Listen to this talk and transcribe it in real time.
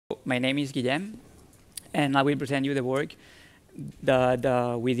my name is Guillem, and I will present you the work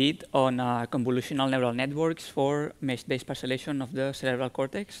that we did on convolutional neural networks for mesh-based parcellation of the cerebral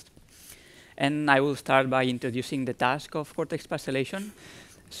cortex. And I will start by introducing the task of cortex parcellation.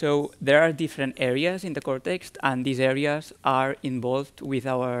 So there are different areas in the cortex, and these areas are involved with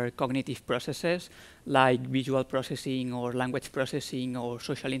our cognitive processes, like visual processing or language processing or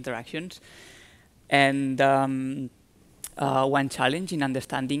social interactions. And one challenge in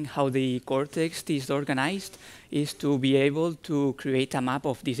understanding how the cortex is organized is to be able to create a map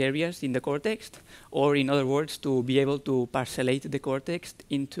of these areas in the cortex, or in other words, to be able to parcellate the cortex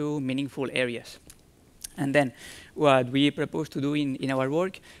into meaningful areas. And then what we propose to do in our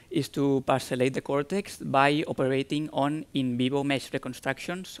work is to parcellate the cortex by operating on in vivo mesh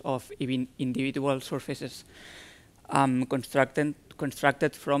reconstructions of individual surfaces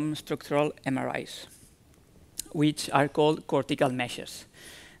constructed from structural MRIs, which are called cortical meshes.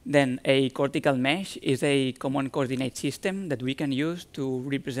 Then a cortical mesh is a common coordinate system that we can use to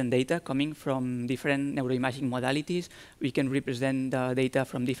represent data coming from different neuroimaging modalities. We can represent data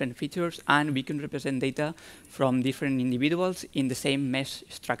from different features, and we can represent data from different individuals in the same mesh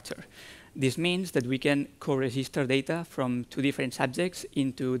structure. This means that we can co-register data from two different subjects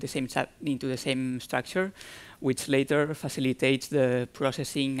into the same structure, which later facilitates the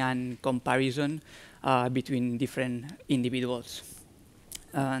processing and comparison between different individuals.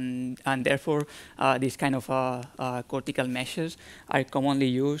 And therefore, these kind of cortical meshes are commonly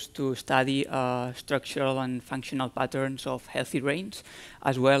used to study structural and functional patterns of healthy brains,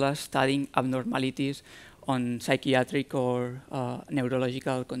 as well as studying abnormalities on psychiatric or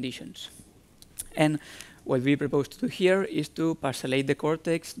neurological conditions. And what we propose to do here is to parcellate the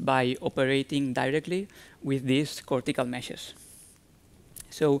cortex by operating directly with these cortical meshes.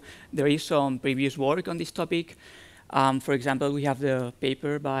 So there is some previous work on this topic. For example, we have the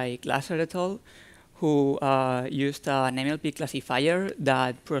paper by Glasser et al., who used an NLP classifier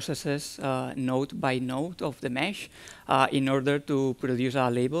that processes node by node of the mesh in order to produce a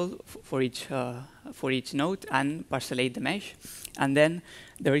label for each node and parcellate the mesh. And then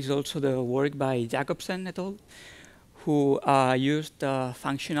there is also the work by Jacobsen et al., who used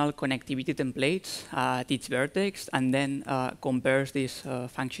functional connectivity templates at each vertex, and then compares these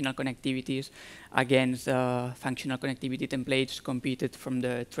functional connectivities against functional connectivity templates computed from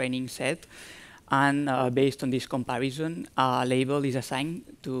the training set. And based on this comparison, a label is assigned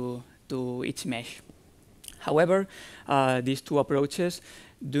to each mesh. However, these two approaches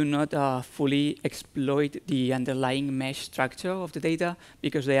do not fully exploit the underlying mesh structure of the data,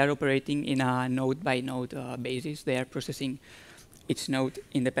 because they are operating in a node-by-node basis. They are processing each node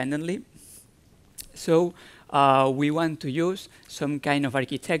independently. So we want to use some kind of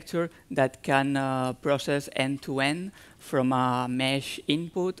architecture that can process end-to-end from a mesh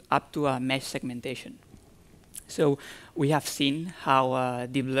input up to a mesh segmentation. So we have seen how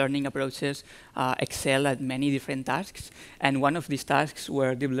deep learning approaches excel at many different tasks. And one of these tasks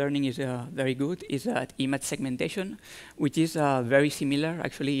where deep learning is very good is at image segmentation, which is very similar.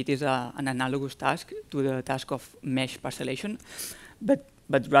 Actually, it is an analogous task to the task of mesh parcellation.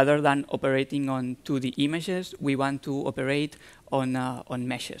 But rather than operating on 2D images, we want to operate on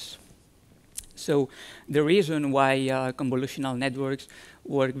meshes. So the reason why convolutional networks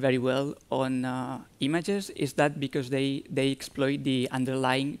work very well on images is that because they exploit the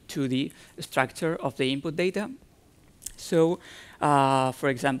underlying 2D structure of the input data. So, for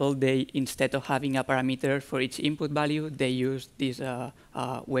example, instead of having a parameter for each input value, they use these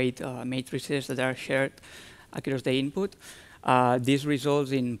weight matrices that are shared across the input. This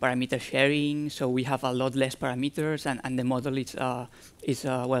results in parameter sharing, so we have a lot less parameters, and the model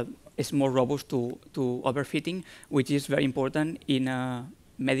is more robust to overfitting, which is very important in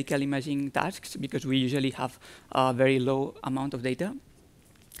medical imaging tasks, because we usually have a very low amount of data.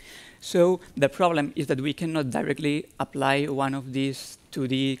 So the problem is that we cannot directly apply one of these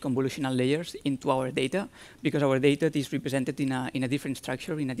 2D convolutional layers into our data, because our data is represented in a different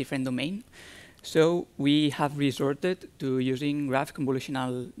structure, in a different domain. So we have resorted to using graph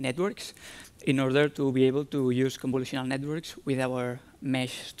convolutional networks in order to be able to use convolutional networks with our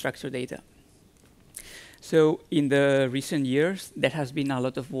mesh structure data. So in the recent years, there has been a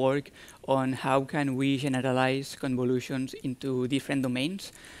lot of work on how can we generalize convolutions into different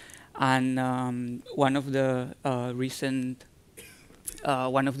domains. And one of the recent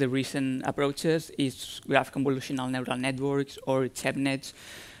approaches is graph convolutional neural networks, or ChebNets,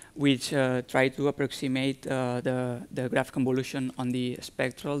 which try to approximate the graph convolution on the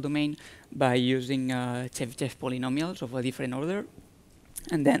spectral domain by using Chebyshev polynomials of a different order.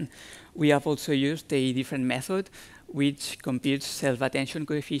 And then we have also used a different method, which computes self-attention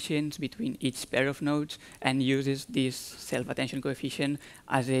coefficients between each pair of nodes and uses this self-attention coefficient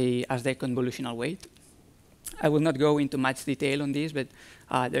as the convolutional weight. I will not go into much detail on this, but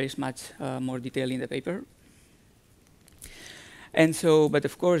there is much more detail in the paper. And so, but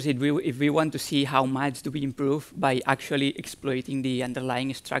of course, if we want to see how much do we improve by actually exploiting the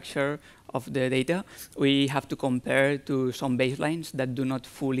underlying structure of the data, we have to compare to some baselines that do not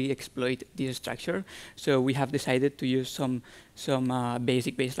fully exploit this structure. So we have decided to use some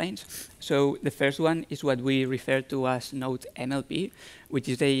basic baselines. So the first one is what we refer to as node MLP, which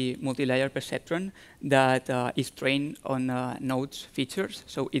is a multi-layer perceptron that is trained on nodes features.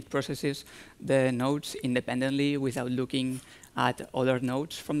 So it processes the nodes independently without looking at other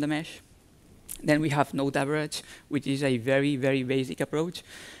nodes from the mesh. Then we have node average, which is a very, very basic approach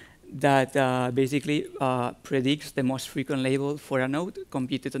that basically predicts the most frequent label for a node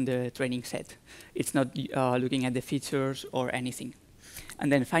computed on the training set. It's not looking at the features or anything.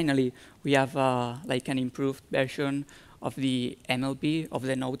 And then finally, we have like an improved version of the MLP, of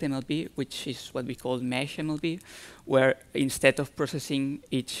the node MLP, which is what we call mesh MLP, where instead of processing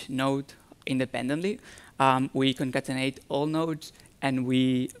each node independently, we concatenate all nodes and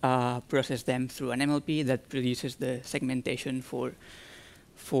we process them through an MLP that produces the segmentation for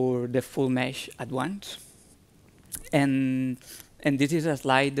the full mesh at once. And this is a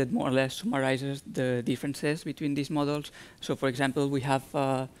slide that more or less summarizes the differences between these models. So for example, we have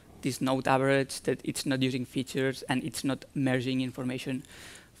this node average that it's not using features and it's not merging information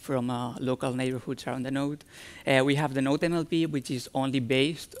from local neighborhoods around the node. We have the node MLP, which is only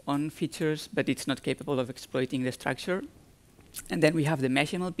based on features, but it's not capable of exploiting the structure. And then we have the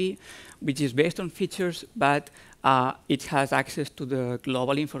mesh MLP, which is based on features, but it has access to the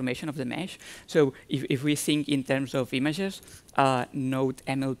global information of the mesh. So if we think in terms of images, node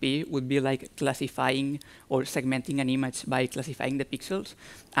MLP would be like classifying or segmenting an image by classifying the pixels.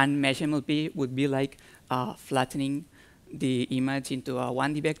 And mesh MLP would be like flattening the image into a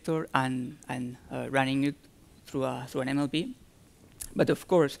 1D vector and running it through an MLP. But of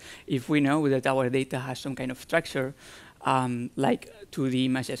course, if we know that our data has some kind of structure, like 2D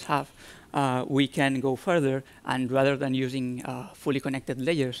images have, we can go further, and rather than using fully connected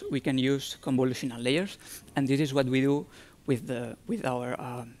layers, we can use convolutional layers. And this is what we do with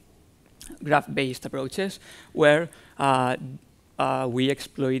our graph-based approaches, where we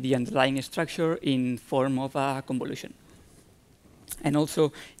exploit the underlying structure in form of a convolution. And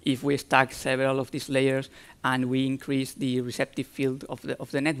also, if we stack several of these layers and we increase the receptive field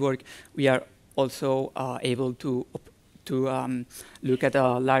of the network, we are also able to look at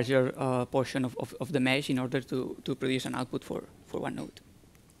a larger portion of the mesh in order to produce an output for one node.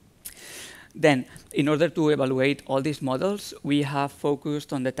 Then, in order to evaluate all these models, we have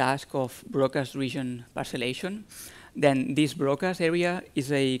focused on the task of broadcast region parcellation. Then this broadcast area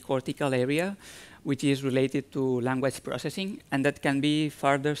is a cortical area which is related to language processing, and that can be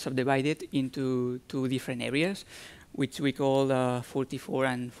further subdivided into two different areas, which we call 44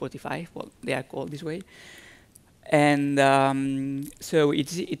 and 45. Well, they are called this way. And so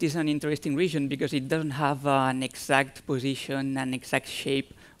it is an interesting region because it doesn't have an exact position, an exact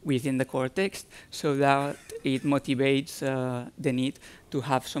shape within the cortex, so that it motivates the need to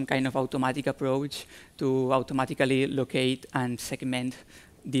have some kind of automatic approach to automatically locate and segment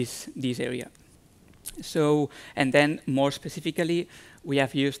this area. So, and then more specifically, we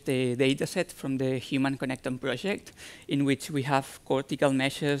have used the dataset from the Human Connectome project, in which we have cortical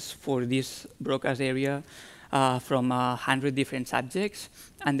meshes for this broadcast area from 100 different subjects.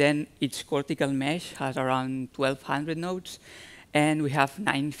 And then each cortical mesh has around 1,200 nodes. And we have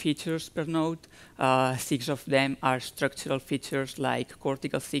 9 features per node. 6 of them are structural features like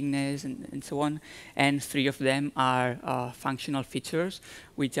cortical thickness and so on. And 3 of them are functional features,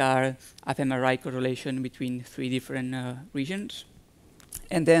 which are fMRI correlation between 3 different regions.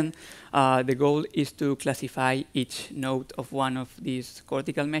 And then the goal is to classify each node of one of these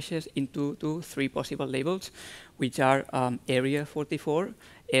cortical meshes into 3 possible labels, which are area 44,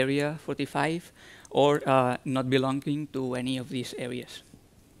 area 45, or not belonging to any of these areas.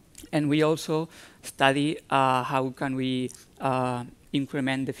 And we also study how can we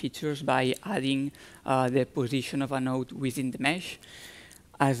increment the features by adding the position of a node within the mesh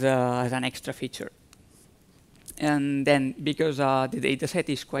as an extra feature. And then, because the data set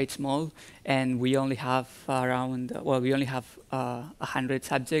is quite small and we only have around, well, we only have 100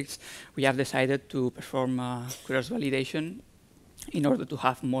 subjects, we have decided to perform cross-validation in order to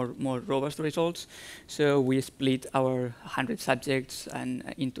have more robust results. So we split our 100 subjects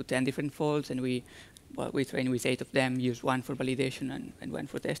into 10 different folds, and we train with 8 of them, use 1 for validation and 1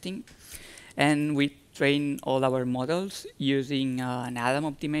 for testing. And we train all our models using an Adam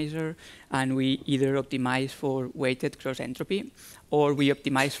optimizer, and we either optimize for weighted cross entropy, or we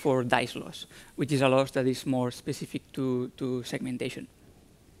optimize for dice loss, which is a loss that is more specific to segmentation.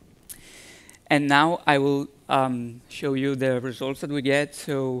 And now I will show you the results that we get.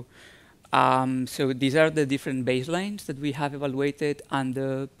 So these are the different baselines that we have evaluated on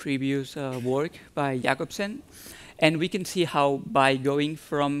the previous work by Jacobsen. And we can see how by going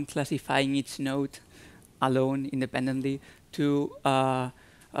from classifying each node alone independently to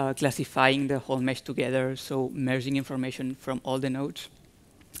classifying the whole mesh together, so merging information from all the nodes,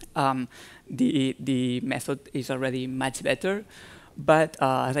 the method is already much better. But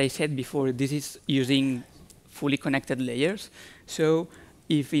as I said before, this is using fully connected layers. So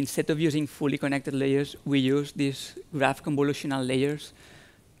if instead of using fully connected layers, we use these graph convolutional layers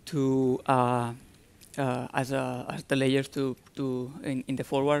to as the layers in the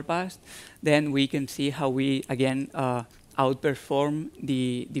forward pass, then we can see how we again outperform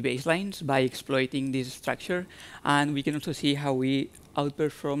the baselines by exploiting this structure, and we can also see how we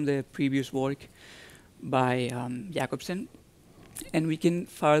outperform the previous work by Jacobsen. And we can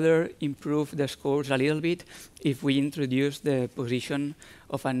further improve the scores a little bit if we introduce the position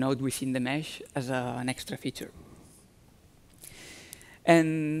of a node within the mesh as an extra feature.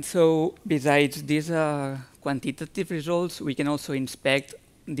 And so besides these quantitative results, we can also inspect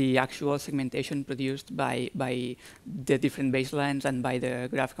the actual segmentation produced by the different baselines and by the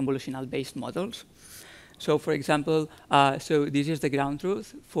graph convolutional based models. So for example, so this is the ground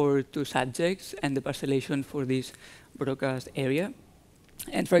truth for 2 subjects and the parcellation for this broadcast area.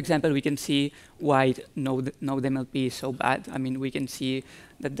 And for example, we can see why node MLP is so bad. I mean, we can see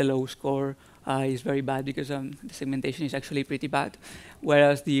that the low score is very bad because the segmentation is actually pretty bad,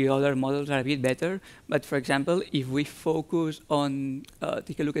 whereas the other models are a bit better. But for example, if we focus on,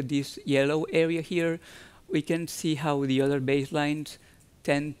 take a look at this yellow area here, we can see how the other baselines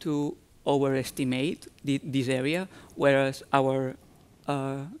tend to overestimate this area, whereas our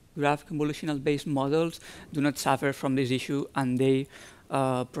graph convolutional based models do not suffer from this issue, and they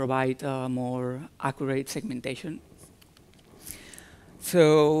provide more accurate segmentation.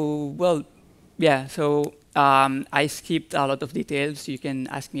 So, well, yeah, so I skipped a lot of details. You can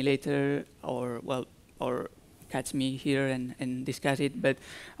ask me later or catch me here and discuss it. But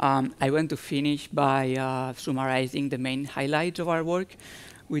I want to finish by summarizing the main highlights of our work,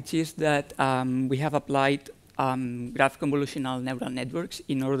 which is that we have applied graph convolutional neural networks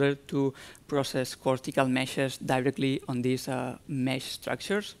in order to process cortical meshes directly on these mesh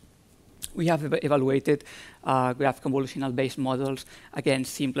structures. We have evaluated graph convolutional based models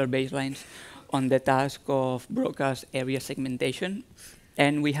against simpler baselines on the task of broadcast area segmentation.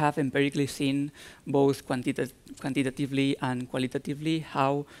 And we have empirically seen both quantitatively and qualitatively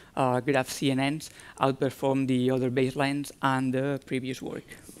how graph CNNs outperform the other baselines and the previous work.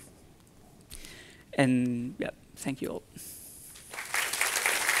 And yeah, thank you all.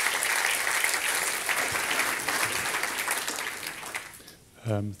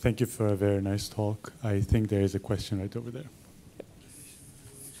 Thank you for a very nice talk. I think there is a question right over there.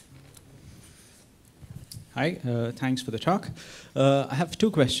 Hi, thanks for the talk. I have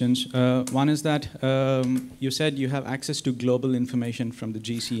 2 questions. One is that you said you have access to global information from the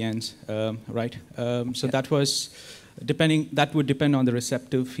GCNs, right? So yeah. That would depend on the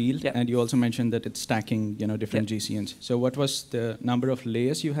receptive field, yeah. And you also mentioned that it's stacking, different yeah. GCNs. So what was the number of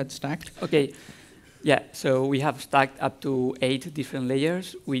layers you had stacked? Okay, yeah. So we have stacked up to 8 different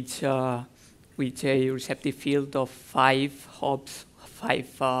layers, which a receptive field of 5 hops,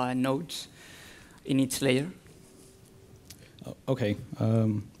 5 nodes in each layer. Okay,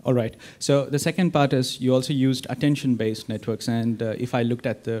 all right. So the second part is you also used attention-based networks, and if I looked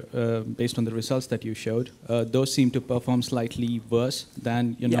at based on the results that you showed, those seem to perform slightly worse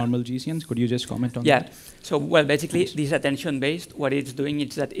than your yeah. normal GCNs. Could you just comment on that? Yeah. So well, basically, this attention-based, what it's doing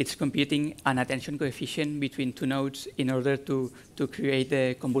is that it's computing an attention coefficient between 2 nodes in order to create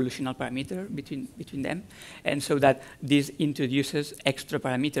the convolutional parameter between them, and so that this introduces extra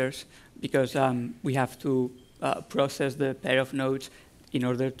parameters because we have to process the pair of nodes in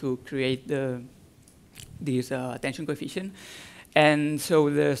order to create this attention coefficient. And so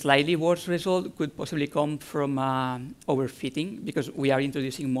the slightly worse result could possibly come from overfitting because we are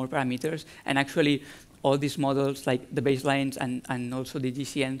introducing more parameters. And actually, all these models, like the baselines and also the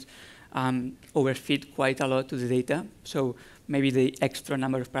GCNs, overfit quite a lot to the data. So maybe the extra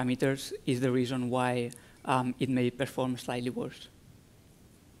number of parameters is the reason why it may perform slightly worse.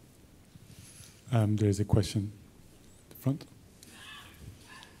 There's a question at the front.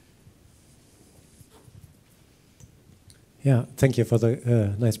 Yeah, thank you for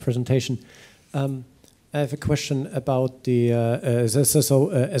the nice presentation. I have a question about the as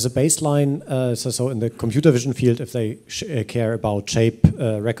a baseline. So in the computer vision field, if they care about shape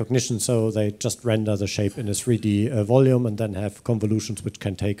recognition, so they just render the shape in a 3D volume and then have convolutions which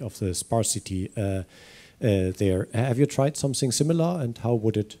can take off the sparsity there. Have you tried something similar, and how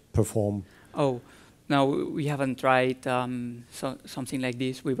would it perform? Oh, no, we haven't tried something like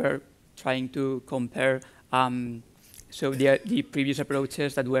this. We were trying to compare. So the previous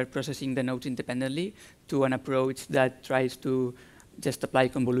approaches that were processing the nodes independently to an approach that tries to just apply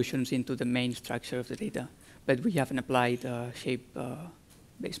convolutions into the main structure of the data. But we haven't applied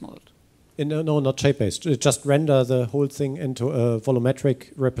shape-based models. No, not shape-based. Just render the whole thing into a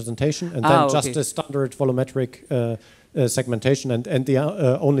volumetric representation, and then just a standard volumetric segmentation. And the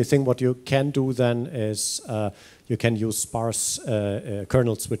only thing what you can do then is you can use sparse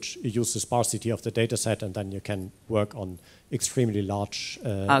kernels, which use the sparsity of the data set, and then you can work on extremely large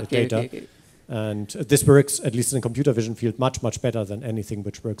data. Okay. And this works, at least in the computer vision field, much better than anything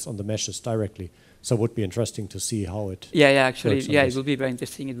which works on the meshes directly. So it would be interesting to see how it actually, it will be very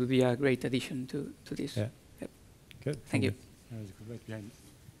interesting. It will be a great addition to this. Yeah. Yep. Good. Thank you.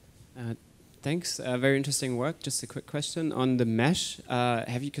 Thanks. Very interesting work. Just a quick question on the mesh.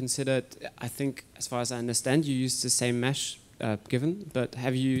 Have you considered, I think, as far as I understand, you use the same mesh given, but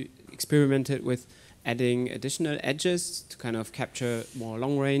have you experimented with adding additional edges to kind of capture more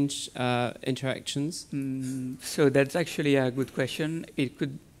long-range interactions? So that's actually a good question.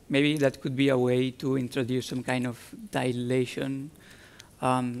 Maybe that could be a way to introduce some kind of dilation,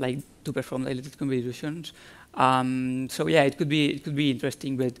 like to perform dilated convolutions. So yeah, it could be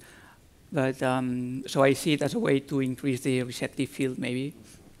interesting, but so I see it as a way to increase the receptive field. Maybe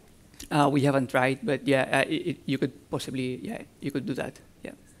we haven't tried, but yeah, you could possibly you could do that.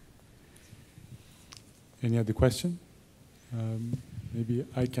 Yeah. Any other question? Maybe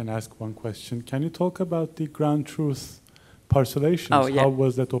I can ask one question. Can you talk about the ground truth parcellations? Oh, yeah. How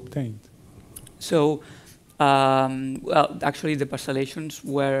was that obtained? So, well, actually, the parcellations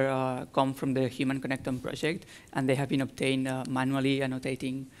come from the Human Connectome project, and they have been obtained manually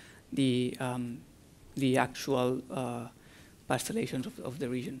annotating the actual parcellations of the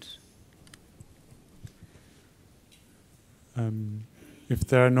regions. If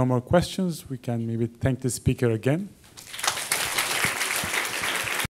there are no more questions, we can maybe thank the speaker again.